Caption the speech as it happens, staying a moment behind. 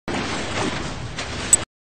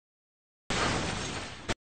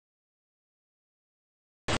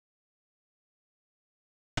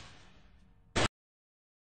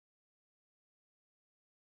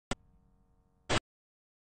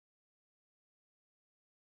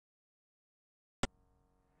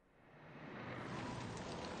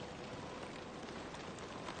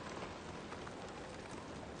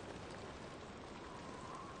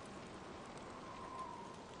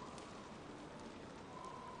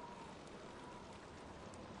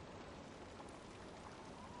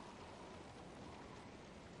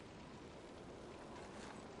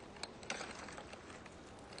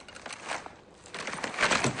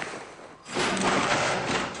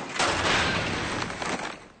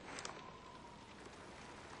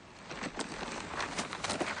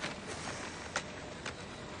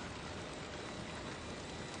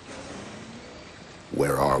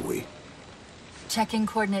Checking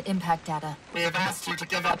coordinate impact data. We have asked you to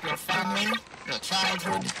give up your family, your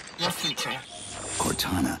childhood, your future.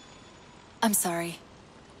 Cortana. I'm sorry.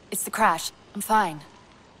 It's the crash. I'm fine.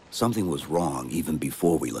 Something was wrong even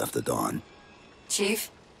before we left the Dawn.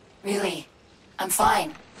 Chief? Really? I'm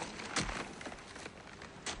fine.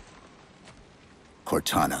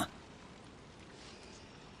 Cortana.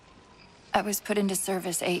 I was put into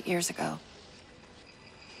service 8 years ago.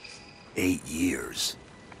 8 years.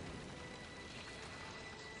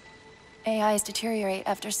 AIs deteriorate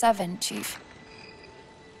after 7, Chief.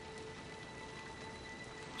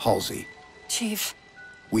 Halsey. Chief.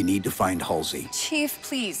 We need to find Halsey. Chief,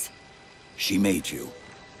 please. She made you.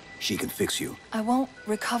 She can fix you. I won't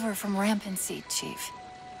recover from rampancy, Chief.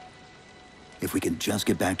 If we can just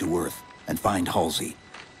get back to Earth and find Halsey,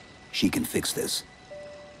 she can fix this.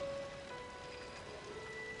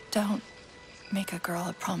 Don't make a girl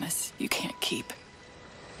a promise you can't keep.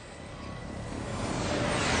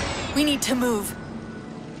 We need to move.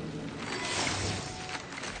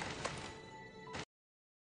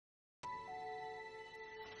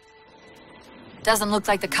 Doesn't look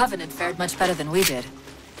like the Covenant fared much better than we did.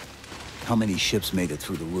 How many ships made it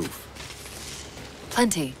through the roof?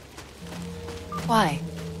 Plenty. Why?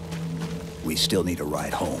 We still need a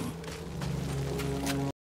ride home.